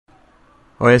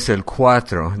Hoy es el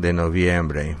 4 de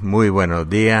noviembre. Muy buenos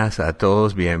días a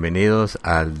todos. Bienvenidos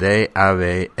al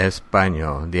DAB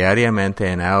Español.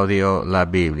 Diariamente en audio la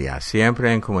Biblia.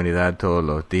 Siempre en comunidad todos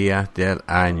los días del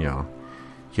año.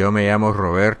 Yo me llamo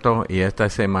Roberto y esta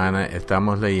semana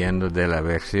estamos leyendo de la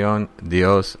versión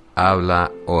Dios habla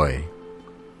hoy.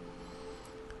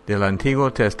 Del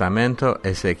Antiguo Testamento,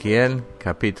 Ezequiel,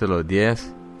 capítulo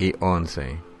 10 y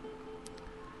 11.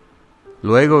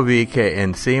 Luego vi que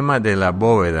encima de la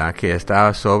bóveda que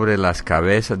estaba sobre las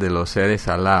cabezas de los seres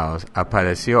alados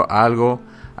apareció algo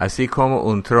así como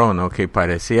un trono que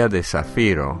parecía de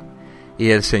zafiro.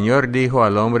 Y el Señor dijo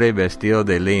al hombre vestido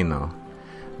de lino: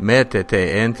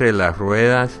 métete entre las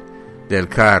ruedas del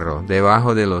carro,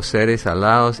 debajo de los seres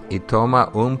alados, y toma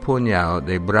un puñado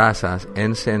de brasas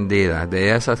encendidas,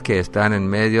 de esas que están en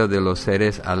medio de los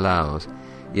seres alados,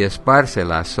 y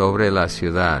espárcelas sobre la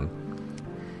ciudad.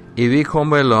 Y vi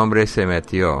cómo el hombre se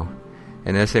metió.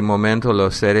 En ese momento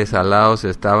los seres alados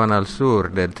estaban al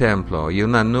sur del templo, y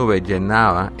una nube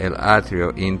llenaba el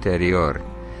atrio interior.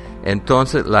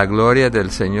 Entonces la gloria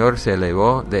del Señor se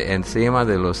elevó de encima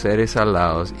de los seres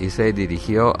alados y se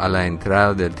dirigió a la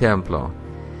entrada del templo.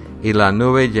 Y la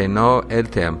nube llenó el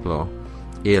templo,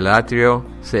 y el atrio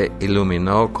se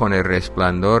iluminó con el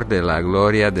resplandor de la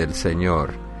gloria del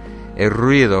Señor. El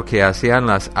ruido que hacían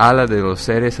las alas de los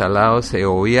seres alados se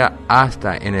oía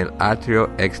hasta en el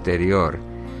atrio exterior.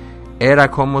 Era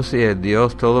como si el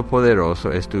Dios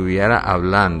Todopoderoso estuviera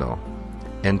hablando.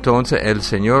 Entonces el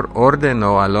Señor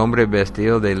ordenó al hombre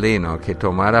vestido de lino que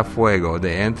tomara fuego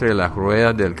de entre las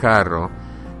ruedas del carro,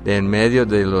 de en medio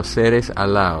de los seres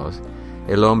alados.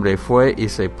 El hombre fue y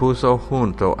se puso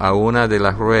junto a una de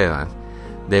las ruedas.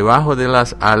 Debajo de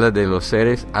las alas de los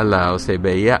seres alados se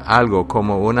veía algo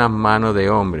como una mano de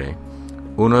hombre.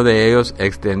 Uno de ellos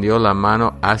extendió la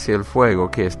mano hacia el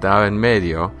fuego que estaba en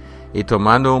medio, y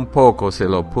tomando un poco se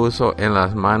lo puso en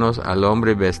las manos al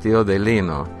hombre vestido de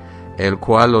lino, el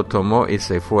cual lo tomó y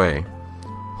se fue.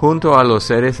 Junto a los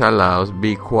seres alados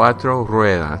vi 4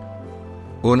 ruedas,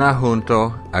 una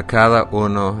junto a cada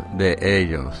uno de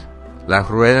ellos. Las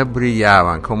ruedas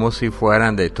brillaban como si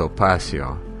fueran de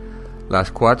topacio. Las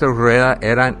 4 ruedas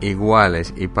eran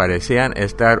iguales y parecían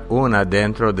estar una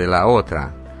dentro de la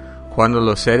otra. Cuando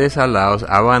los seres alados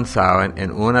avanzaban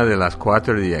en una de las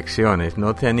 4 direcciones,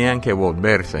 no tenían que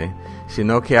volverse,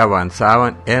 sino que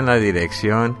avanzaban en la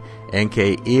dirección en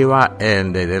que iba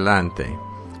él de delante.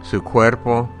 Su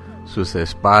cuerpo, sus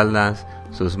espaldas,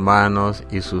 sus manos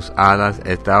y sus alas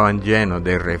estaban llenos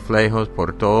de reflejos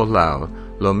por todos lados,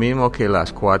 lo mismo que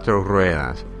las 4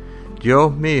 ruedas.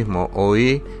 Yo mismo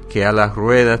oí que a las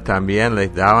ruedas también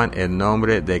les daban el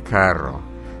nombre de carro.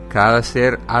 Cada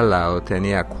ser alado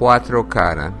tenía 4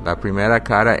 caras. La primera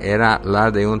cara era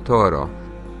la de un toro,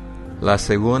 la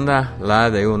segunda la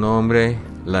de un hombre,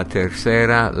 la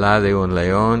tercera la de un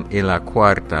león y la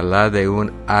cuarta la de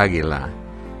un águila.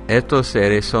 Estos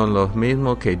seres son los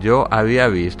mismos que yo había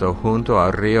visto junto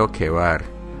al río Quebar.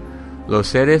 Los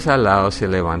seres alados se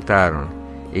levantaron,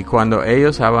 y cuando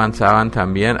ellos avanzaban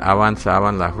también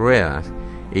avanzaban las ruedas,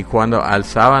 y cuando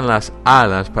alzaban las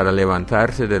alas para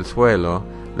levantarse del suelo,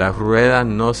 las ruedas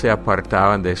no se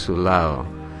apartaban de su lado.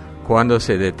 Cuando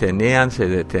se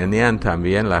detenían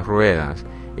también las ruedas,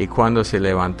 y cuando se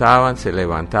levantaban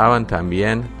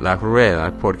también las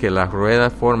ruedas, porque las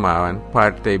ruedas formaban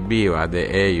parte viva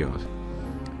de ellos.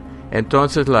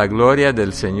 Entonces la gloria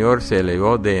del Señor se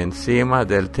elevó de encima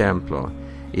del templo,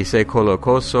 y se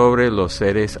colocó sobre los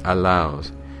seres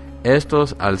alados.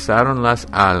 Estos alzaron las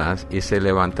alas y se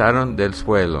levantaron del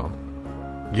suelo.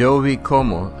 Yo vi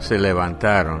cómo se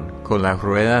levantaron con las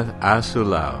ruedas a su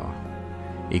lado,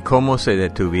 y cómo se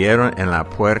detuvieron en la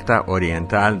puerta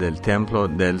oriental del templo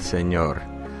del Señor.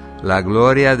 La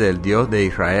gloria del Dios de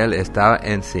Israel estaba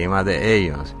encima de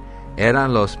ellos.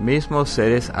 Eran los mismos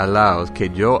seres alados que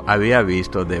yo había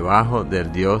visto debajo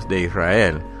del Dios de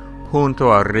Israel,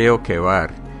 junto al río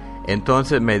Quebar.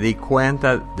 Entonces me di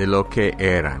cuenta de lo que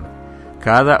eran.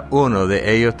 Cada uno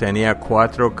de ellos tenía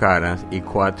 4 caras y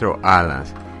 4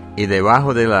 alas, y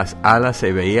debajo de las alas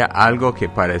se veía algo que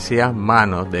parecía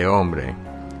manos de hombre.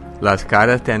 Las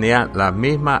caras tenían la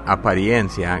misma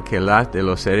apariencia que las de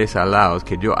los seres alados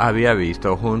que yo había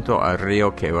visto junto al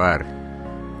río Quebar.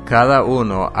 Cada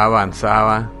uno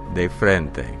avanzaba de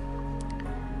frente.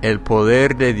 El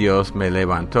poder de Dios me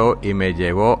levantó y me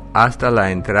llevó hasta la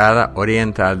entrada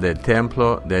oriental del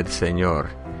templo del Señor.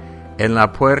 En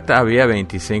la puerta había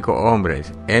 25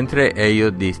 hombres. Entre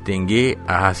ellos distinguí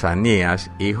a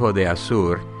Hazanías, hijo de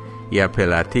Azur, y a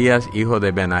Pelatías, hijo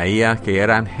de Benaías, que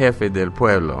eran jefes del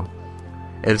pueblo.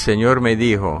 El Señor me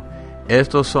dijo: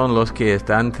 Estos son los que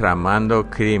están tramando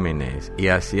crímenes y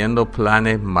haciendo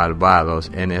planes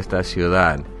malvados en esta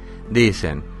ciudad.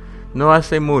 Dicen, no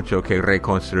hace mucho que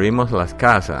reconstruimos las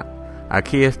casas,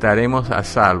 aquí estaremos a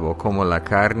salvo como la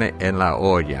carne en la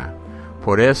olla.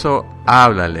 Por eso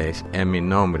háblales en mi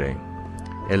nombre.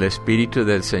 El Espíritu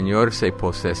del Señor se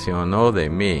posesionó de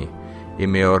mí y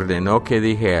me ordenó que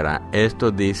dijera, esto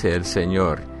dice el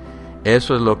Señor.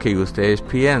 Eso es lo que ustedes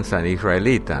piensan,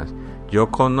 israelitas. Yo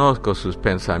conozco sus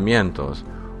pensamientos.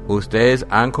 Ustedes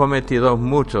han cometido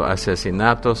muchos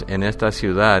asesinatos en esta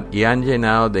ciudad y han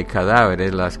llenado de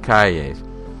cadáveres las calles.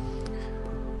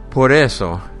 Por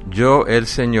eso, yo el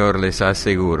Señor les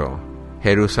aseguro,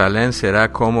 Jerusalén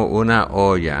será como una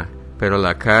olla, pero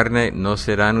la carne no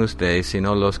serán ustedes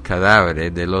sino los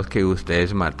cadáveres de los que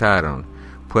ustedes mataron,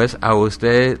 pues a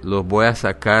ustedes los voy a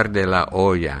sacar de la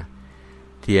olla.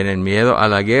 ¿Tienen miedo a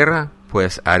la guerra?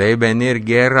 Pues haré venir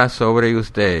guerra sobre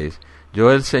ustedes.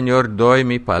 Yo el Señor doy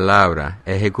mi palabra,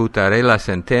 ejecutaré la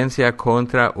sentencia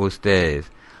contra ustedes.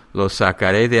 Los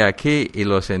sacaré de aquí y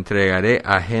los entregaré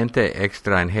a gente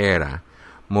extranjera.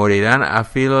 Morirán a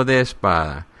filo de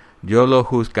espada. Yo los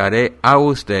juzgaré a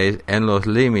ustedes en los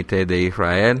límites de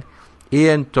Israel, y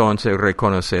entonces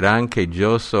reconocerán que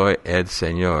yo soy el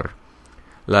Señor.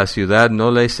 La ciudad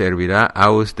no les servirá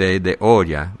a ustedes de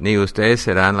olla, ni ustedes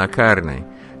serán la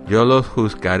carne. Yo los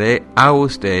juzgaré a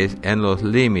ustedes en los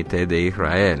límites de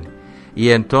Israel,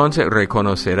 y entonces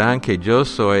reconocerán que yo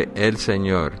soy el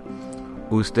Señor.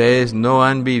 Ustedes no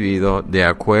han vivido de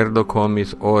acuerdo con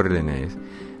mis órdenes,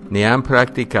 ni han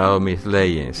practicado mis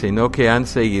leyes, sino que han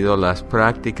seguido las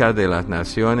prácticas de las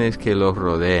naciones que los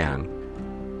rodean.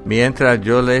 Mientras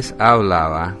yo les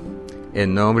hablaba,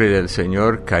 en nombre del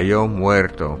Señor cayó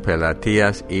muerto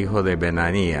Pelatías, hijo de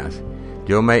Benanías.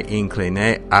 Yo me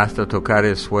incliné hasta tocar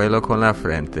el suelo con la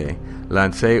frente,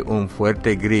 lancé un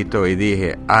fuerte grito y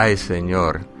dije, ¡ay,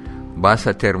 Señor! ¿Vas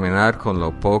a terminar con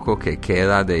lo poco que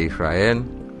queda de Israel?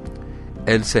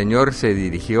 El Señor se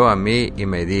dirigió a mí y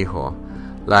me dijo,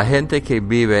 la gente que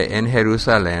vive en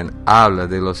Jerusalén habla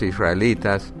de los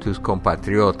israelitas, tus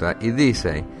compatriotas, y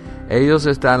dice, ellos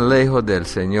están lejos del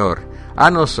Señor. A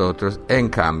nosotros, en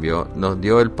cambio, nos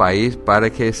dio el país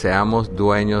para que seamos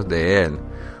dueños de él.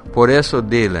 Por eso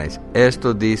diles,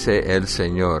 esto dice el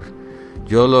Señor,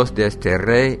 yo los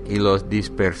desterré y los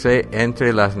dispersé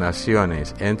entre las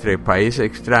naciones, entre países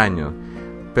extraños,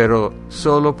 pero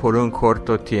solo por un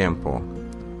corto tiempo.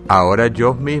 Ahora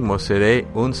yo mismo seré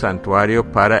un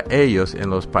santuario para ellos en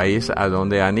los países a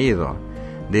donde han ido.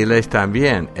 Diles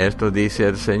también, esto dice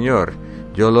el Señor,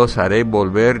 yo los haré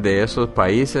volver de esos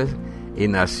países y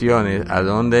naciones a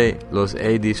donde los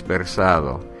he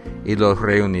dispersado, y los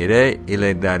reuniré y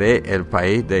les daré el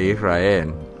país de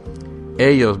Israel.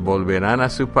 Ellos volverán a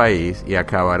su país y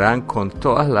acabarán con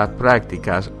todas las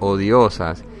prácticas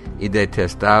odiosas y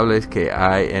detestables que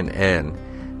hay en él.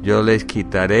 Yo les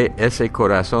quitaré ese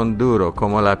corazón duro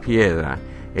como la piedra,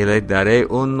 y les daré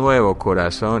un nuevo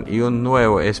corazón y un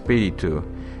nuevo espíritu.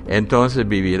 Entonces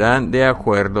vivirán de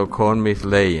acuerdo con mis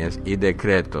leyes y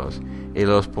decretos, y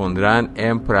los pondrán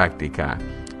en práctica.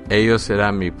 Ellos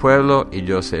serán mi pueblo y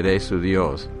yo seré su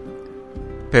Dios.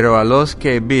 Pero a los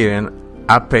que viven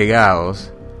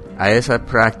apegados a esas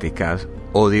prácticas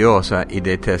odiosas y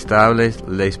detestables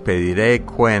les pediré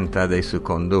cuenta de su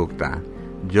conducta.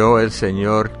 Yo el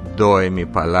Señor doy mi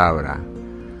palabra.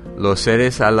 Los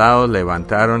seres alados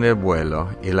levantaron el vuelo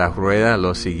y las ruedas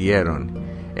los siguieron.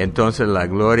 Entonces la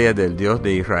gloria del Dios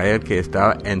de Israel que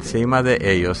estaba encima de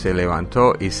ellos se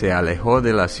levantó y se alejó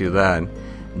de la ciudad,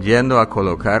 yendo a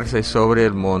colocarse sobre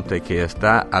el monte que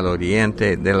está al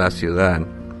oriente de la ciudad.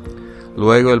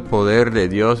 Luego el poder de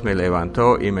Dios me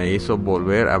levantó y me hizo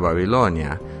volver a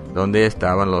Babilonia, donde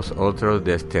estaban los otros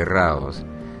desterrados.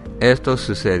 Esto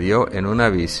sucedió en una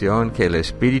visión que el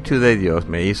Espíritu de Dios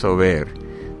me hizo ver.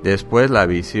 Después la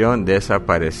visión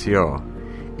desapareció,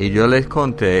 y yo les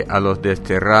conté a los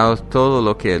desterrados todo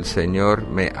lo que el Señor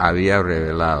me había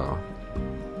revelado.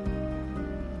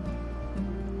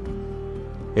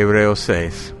 Hebreos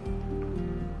 6.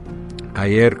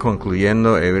 Ayer,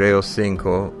 concluyendo Hebreos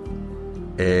 5,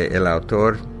 el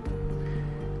autor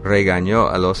regañó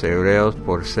a los hebreos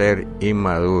por ser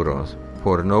inmaduros,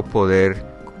 por no poder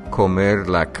comer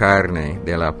la carne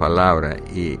de la palabra,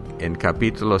 y en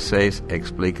capítulo 6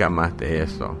 explica más de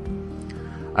eso.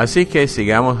 Así que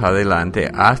sigamos adelante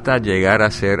hasta llegar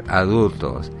a ser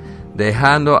adultos,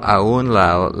 dejando a un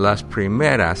lado las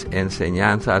primeras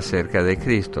enseñanzas acerca de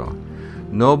Cristo.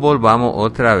 No volvamos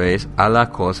otra vez a las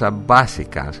cosas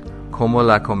básicas, como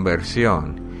la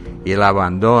conversión y el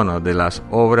abandono de las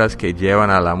obras que llevan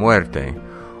a la muerte,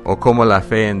 o como la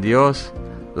fe en Dios,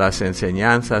 las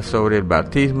enseñanzas sobre el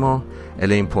bautismo,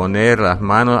 el imponer las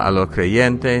manos a los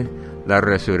creyentes, la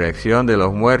resurrección de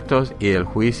los muertos y el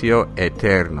juicio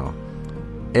eterno.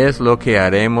 Es lo que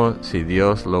haremos si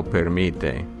Dios lo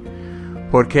permite.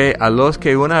 Porque a los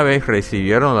que una vez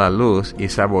recibieron la luz y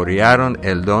saborearon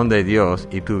el don de Dios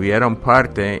y tuvieron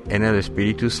parte en el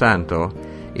Espíritu Santo,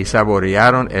 y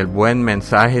saborearon el buen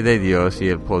mensaje de Dios y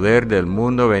el poder del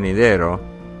mundo venidero,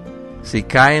 si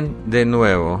caen de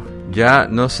nuevo, ya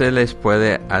no se les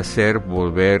puede hacer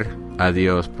volver a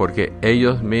Dios, porque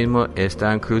ellos mismos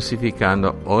están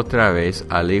crucificando otra vez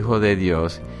al Hijo de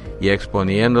Dios y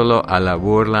exponiéndolo a la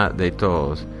burla de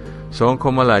todos. Son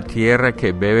como la tierra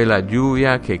que bebe la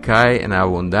lluvia que cae en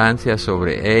abundancia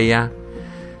sobre ella.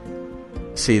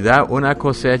 Si da una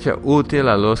cosecha útil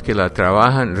a los que la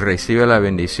trabajan, recibe la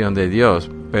bendición de Dios,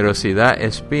 pero si da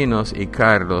espinos y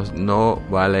cardos, no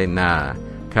vale nada.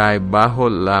 Cae bajo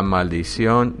la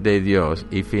maldición de Dios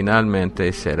y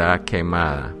finalmente será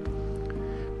quemada.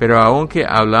 Pero aunque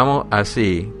hablamos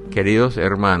así, queridos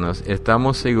hermanos,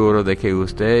 estamos seguros de que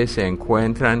ustedes se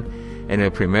encuentran en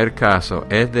el primer caso,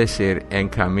 es decir, en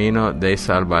camino de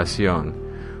salvación,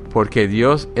 porque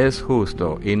Dios es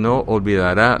justo y no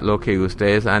olvidará lo que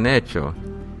ustedes han hecho,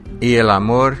 y el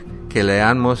amor que le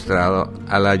han mostrado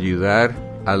al ayudar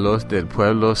a los del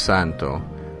pueblo santo,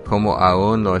 como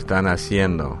aún lo están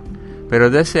haciendo. Pero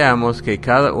deseamos que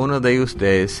cada uno de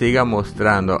ustedes siga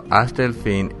mostrando hasta el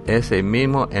fin ese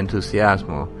mismo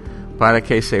entusiasmo, para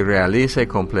que se realice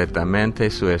completamente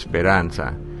su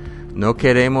esperanza. No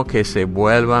queremos que se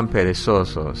vuelvan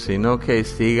perezosos, sino que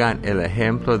sigan el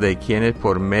ejemplo de quienes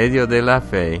por medio de la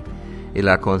fe y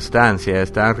la constancia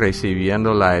están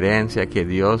recibiendo la herencia que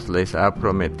Dios les ha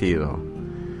prometido.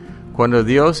 Cuando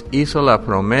Dios hizo la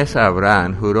promesa a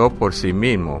Abraham, juró por sí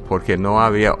mismo, porque no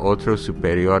había otro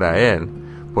superior a él,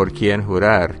 por quien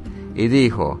jurar, y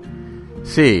dijo: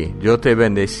 Sí, yo te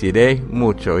bendeciré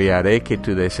mucho y haré que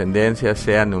tu descendencia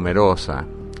sea numerosa.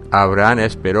 Abraham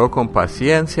esperó con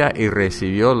paciencia y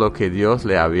recibió lo que Dios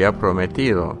le había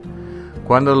prometido.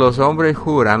 Cuando los hombres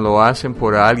juran, lo hacen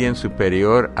por alguien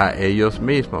superior a ellos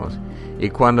mismos, y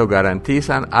cuando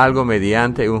garantizan algo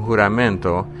mediante un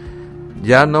juramento,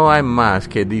 ya no hay más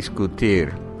que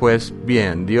discutir. Pues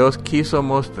bien, Dios quiso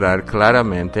mostrar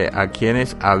claramente a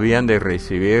quienes habían de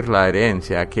recibir la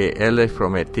herencia que Él les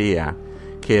prometía,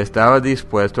 que estaba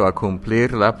dispuesto a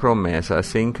cumplir la promesa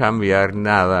sin cambiar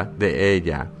nada de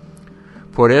ella.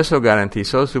 Por eso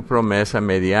garantizó su promesa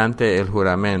mediante el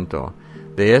juramento.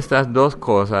 De estas dos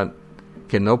cosas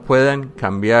que no pueden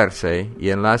cambiarse y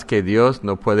en las que Dios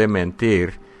no puede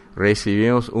mentir,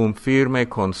 recibimos un firme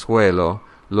consuelo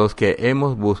los que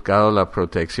hemos buscado la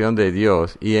protección de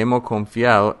Dios y hemos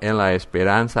confiado en la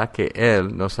esperanza que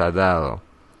Él nos ha dado.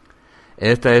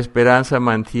 Esta esperanza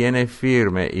mantiene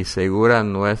firme y segura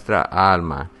nuestra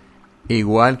alma,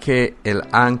 igual que el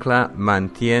ancla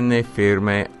mantiene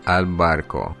firme al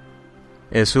barco.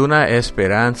 Es una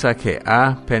esperanza que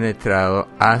ha penetrado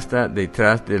hasta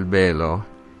detrás del velo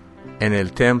en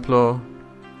el templo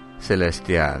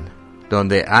celestial,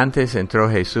 donde antes entró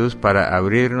Jesús para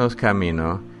abrirnos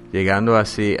camino, llegando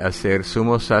así a ser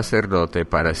sumo sacerdote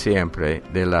para siempre,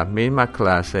 de la misma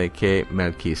clase que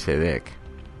Melquisedec.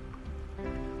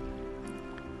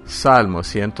 Salmo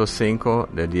 105,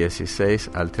 del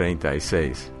 16 al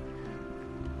 36.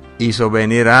 Hizo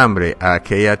venir hambre a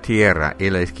aquella tierra y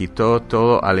les quitó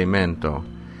todo alimento,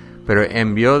 pero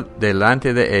envió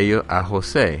delante de ellos a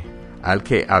José, al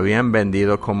que habían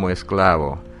vendido como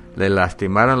esclavo. Le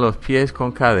lastimaron los pies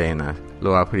con cadenas,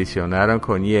 lo aprisionaron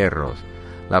con hierros.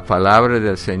 La palabra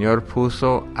del Señor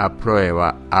puso a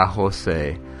prueba a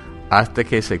José, hasta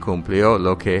que se cumplió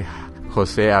lo que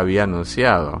José había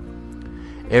anunciado.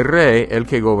 El rey, el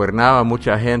que gobernaba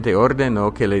mucha gente,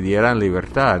 ordenó que le dieran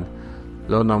libertad.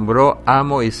 Lo nombró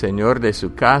amo y señor de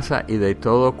su casa y de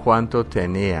todo cuanto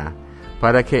tenía,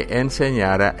 para que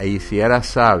enseñara e hiciera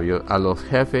sabios a los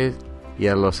jefes y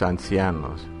a los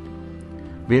ancianos.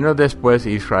 Vino después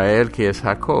Israel, que es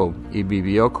Jacob, y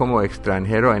vivió como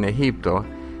extranjero en Egipto,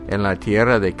 en la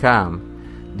tierra de Cam.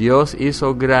 Dios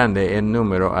hizo grande en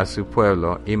número a su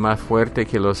pueblo y más fuerte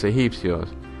que los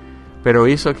egipcios, pero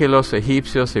hizo que los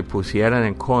egipcios se pusieran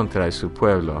en contra de su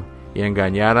pueblo y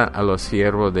engañaran a los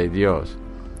siervos de Dios.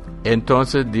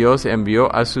 Entonces Dios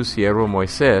envió a su siervo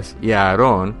Moisés y a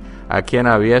Aarón, a quien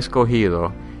había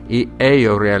escogido, y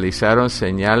ellos realizaron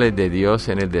señales de Dios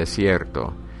en el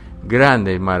desierto,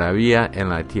 grande maravilla en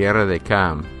la tierra de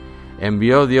Cam.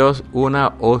 Envió Dios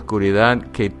una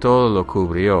oscuridad que todo lo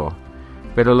cubrió,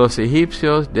 pero los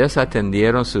egipcios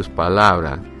desatendieron sus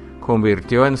palabras.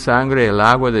 Convirtió en sangre el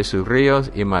agua de sus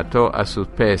ríos y mató a sus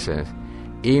peces.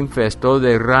 infestó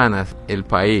de ranas el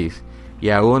país y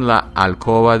aún la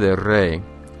alcoba del rey.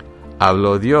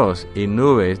 Habló Dios, y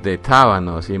nubes de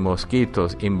tábanos y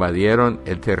mosquitos invadieron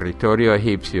el territorio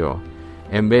egipcio.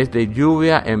 En vez de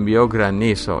lluvia envió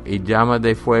granizo y llamas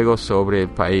de fuego sobre el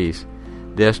país.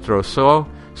 Destrozó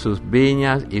sus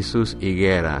viñas y sus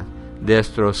higueras.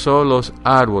 Destrozó los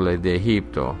árboles de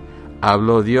Egipto.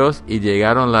 Habló Dios y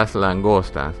llegaron las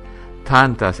langostas.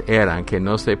 Tantas eran que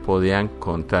no se podían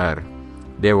contar.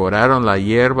 Devoraron la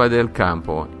hierba del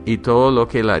campo y todo lo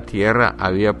que la tierra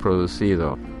había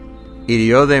producido.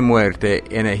 Hirió de muerte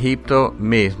en Egipto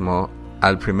mismo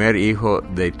al primer hijo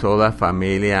de toda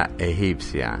familia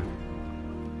egipcia.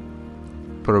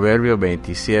 Proverbios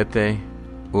 27,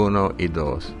 1 y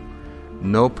 2.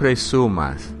 No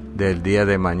presumas del día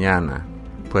de mañana,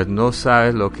 pues no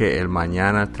sabes lo que el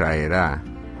mañana traerá.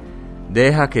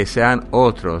 Deja que sean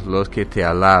otros los que te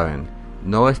alaben.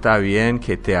 No está bien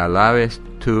que te alabes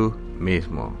tú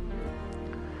mismo.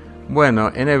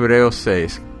 Bueno, en Hebreos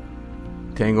 6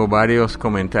 tengo varios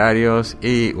comentarios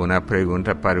y una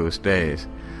pregunta para ustedes.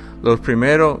 Los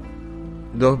primeros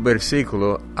 2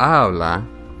 versículos hablan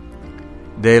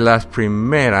de las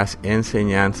primeras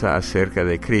enseñanzas acerca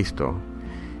de Cristo.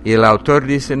 Y el autor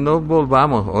dice, no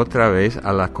volvamos otra vez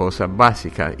a las cosas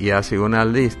básicas, y hace una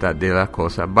lista de las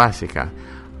cosas básicas.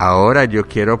 Ahora yo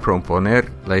quiero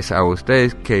proponerles a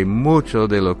ustedes que muchos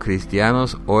de los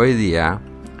cristianos hoy día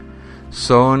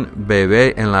son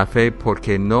bebés en la fe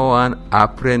porque no han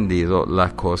aprendido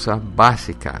las cosas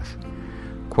básicas.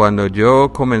 Cuando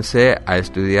yo comencé a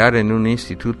estudiar en un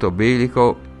instituto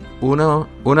bíblico,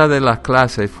 una de las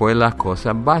clases fue las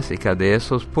cosas básicas de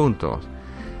esos puntos.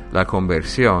 La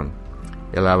conversión,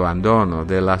 el abandono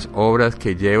de las obras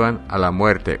que llevan a la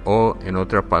muerte, o en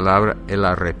otra palabra, el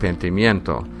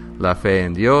arrepentimiento, la fe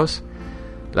en Dios,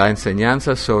 la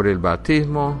enseñanza sobre el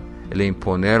bautismo, el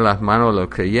imponer las manos a los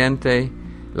creyentes,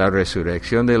 la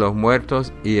resurrección de los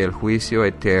muertos y el juicio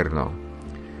eterno.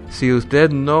 Si usted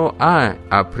no ha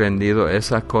aprendido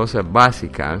esas cosas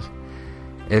básicas,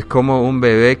 es como un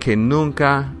bebé que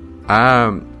nunca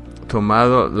ha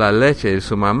tomado la leche de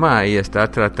su mamá y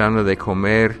está tratando de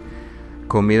comer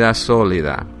comida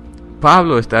sólida.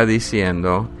 Pablo está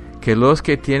diciendo que los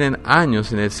que tienen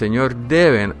años en el Señor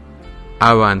deben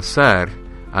avanzar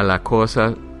a la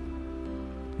cosa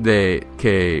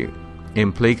que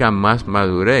implican más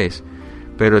madurez,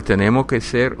 pero tenemos que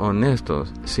ser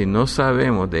honestos. Si no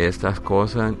sabemos de estas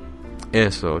cosas,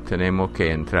 eso tenemos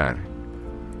que entrar.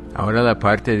 Ahora la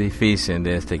parte difícil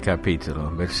de este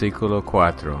capítulo, versículo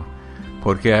 4.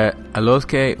 Porque a los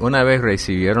que una vez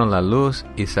recibieron la luz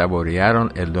y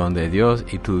saborearon el don de Dios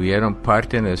y tuvieron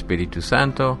parte en el Espíritu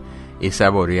Santo y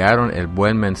saborearon el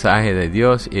buen mensaje de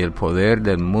Dios y el poder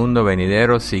del mundo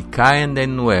venidero, si caen de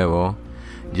nuevo,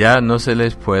 ya no se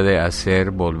les puede hacer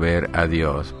volver a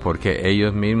Dios, porque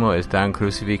ellos mismos están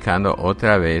crucificando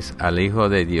otra vez al Hijo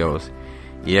de Dios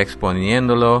y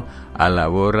exponiéndolo a la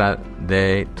burla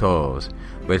de todos.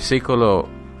 Versículo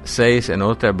 6 en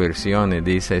otras versiones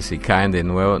dice, si caen de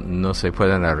nuevo no se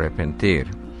pueden arrepentir.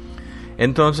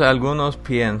 Entonces algunos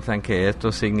piensan que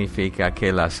esto significa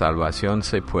que la salvación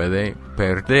se puede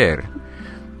perder,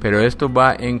 pero esto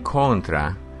va en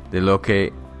contra de lo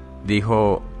que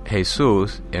dijo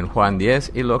Jesús en Juan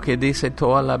 10 y lo que dice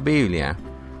toda la Biblia.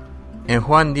 En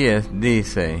Juan 10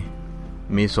 dice,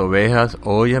 mis ovejas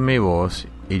oyen mi voz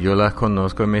y yo las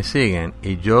conozco y me siguen,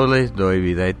 y yo les doy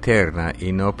vida eterna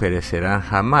y no perecerán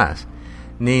jamás,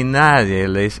 ni nadie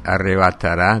les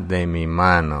arrebatará de mi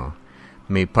mano.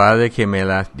 Mi Padre que me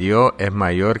las dio es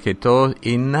mayor que todos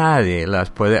y nadie las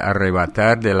puede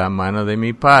arrebatar de la mano de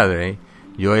mi Padre.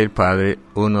 Yo y el Padre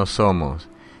uno somos.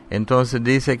 Entonces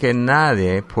dice que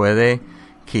nadie puede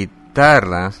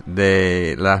quitarlas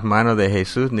de las manos de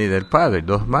Jesús ni del Padre,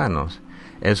 2 manos.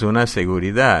 Es una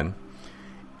seguridad.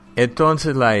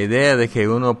 Entonces la idea de que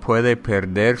uno puede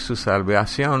perder su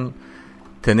salvación,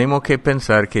 tenemos que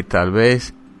pensar que tal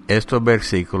vez estos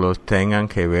versículos tengan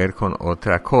que ver con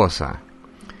otra cosa.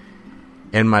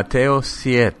 En Mateo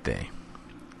 7,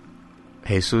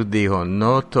 Jesús dijo,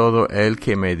 no todo el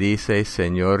que me dice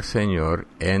Señor, Señor,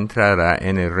 entrará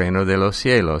en el reino de los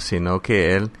cielos, sino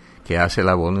que el que hace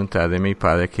la voluntad de mi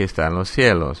Padre que está en los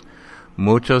cielos.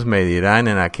 Muchos me dirán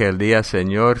en aquel día,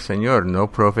 Señor, Señor, ¿no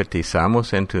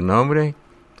profetizamos en tu nombre?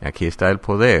 Aquí está el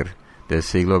poder del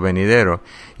siglo venidero.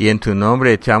 Y en tu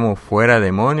nombre echamos fuera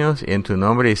demonios, y en tu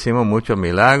nombre hicimos muchos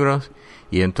milagros.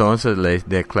 Y entonces les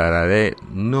declararé,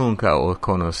 nunca os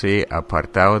conocí,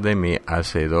 apartados de mí,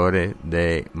 hacedores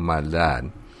de maldad.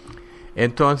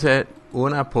 Entonces,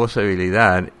 una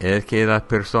posibilidad es que las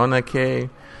personas que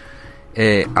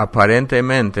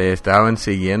Aparentemente estaban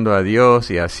siguiendo a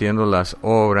Dios y haciendo las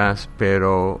obras,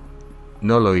 pero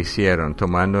no lo hicieron,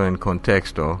 tomando en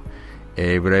contexto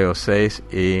Hebreos 6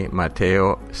 y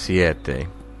Mateo 7.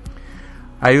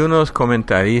 Hay unos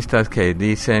comentaristas que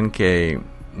dicen que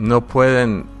no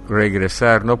pueden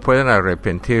regresar, no pueden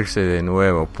arrepentirse de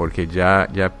nuevo porque ya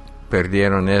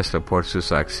perdieron esto por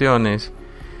sus acciones,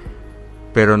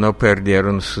 pero no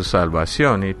perdieron su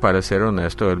salvación. Y para ser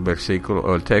honesto, el versículo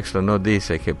o el texto no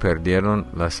dice que perdieron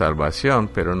la salvación,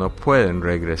 pero no pueden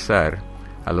regresar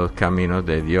a los caminos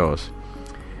de Dios.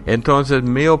 Entonces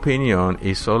mi opinión,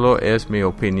 y solo es mi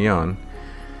opinión,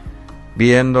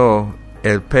 viendo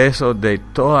el peso de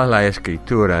toda la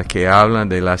escritura que hablan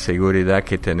de la seguridad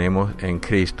que tenemos en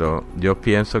Cristo, yo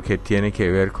pienso que tiene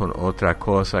que ver con otra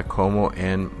cosa, como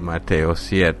en Mateo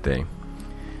 7.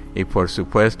 Y por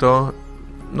supuesto,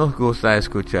 nos gusta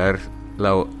escuchar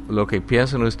lo que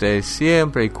piensan ustedes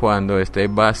siempre y cuando esté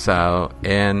basado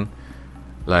en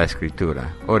la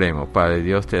escritura. Oremos. Padre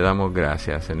Dios, te damos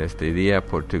gracias en este día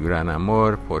por tu gran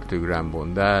amor, por tu gran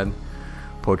bondad,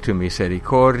 por tu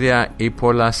misericordia y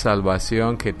por la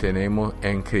salvación que tenemos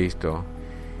en Cristo.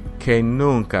 Que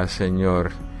nunca,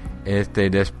 Señor,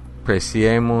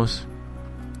 despreciemos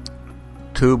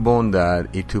tu bondad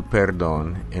y tu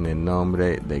perdón en el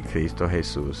nombre de Cristo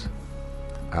Jesús.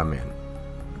 Amén.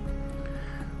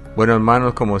 Bueno,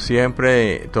 hermanos, como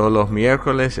siempre, todos los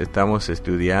miércoles estamos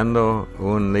estudiando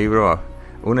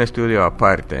un estudio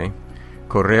aparte.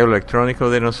 Correo electrónico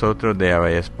de nosotros de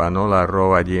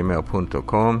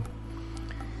aveespanol@gmail.com,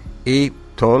 y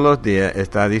todos los días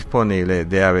está disponible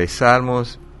de Ave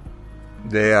Salmos,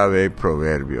 de Ave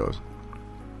Proverbios.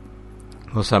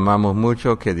 Los amamos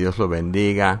mucho, que Dios los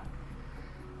bendiga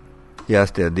y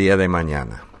hasta el día de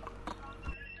mañana.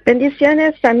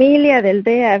 Bendiciones, familia del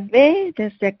DAV,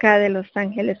 desde acá de Los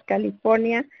Ángeles,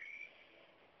 California.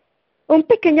 Un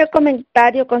pequeño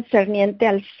comentario concerniente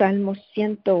al Salmo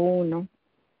 101.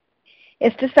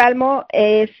 Este salmo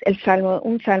es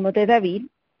un salmo de David,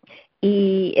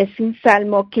 y es un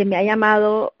salmo que me ha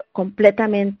llamado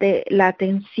completamente la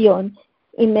atención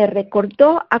y me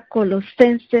recordó a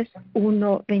Colosenses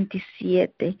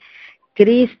 1:27.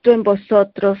 Cristo en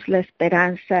vosotros, la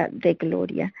esperanza de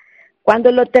gloria.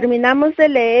 Cuando lo terminamos de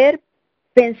leer,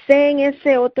 pensé en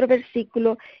ese otro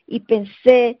versículo y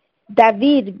pensé,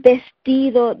 David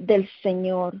vestido del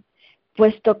Señor,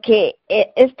 puesto que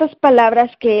estas palabras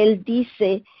que él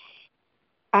dice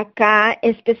acá,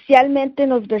 especialmente en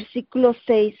los versículos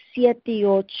 6, 7 y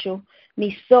 8,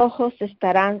 mis ojos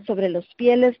estarán sobre los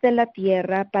fieles de la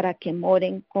tierra para que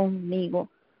moren conmigo.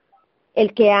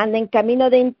 El que anda en camino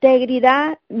de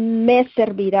integridad me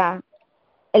servirá.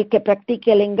 El que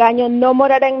practique el engaño no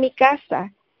morará en mi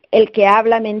casa. El que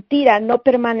habla mentira no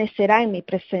permanecerá en mi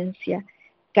presencia.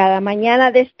 Cada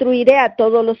mañana destruiré a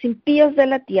todos los impíos de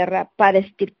la tierra para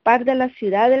extirpar de la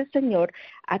ciudad del Señor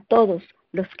a todos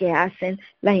los que hacen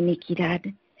la iniquidad.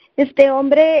 Este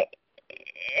hombre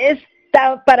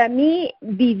está para mí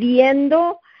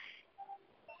viviendo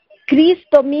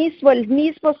Cristo mismo, el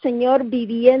mismo Señor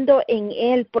viviendo en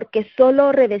Él, porque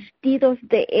solo revestidos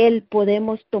de Él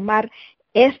podemos tomar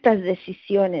estas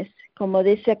decisiones. Como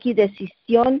dice aquí,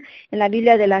 decisión, en la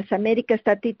Biblia de las Américas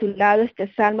está titulado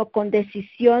este salmo con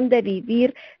decisión de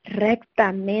vivir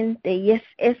rectamente, y es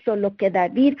eso lo que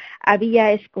David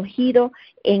había escogido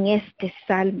en este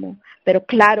salmo. Pero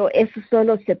claro, eso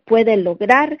solo se puede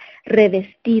lograr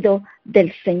revestido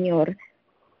del Señor.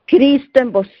 Cristo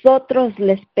en vosotros,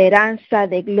 la esperanza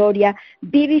de gloria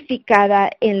vivificada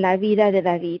en la vida de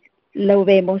David. Lo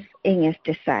vemos en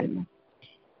este salmo.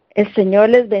 El Señor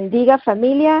les bendiga,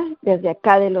 familia, desde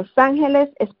acá de Los Ángeles,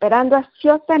 esperando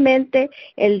ansiosamente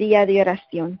el día de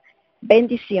oración.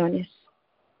 Bendiciones.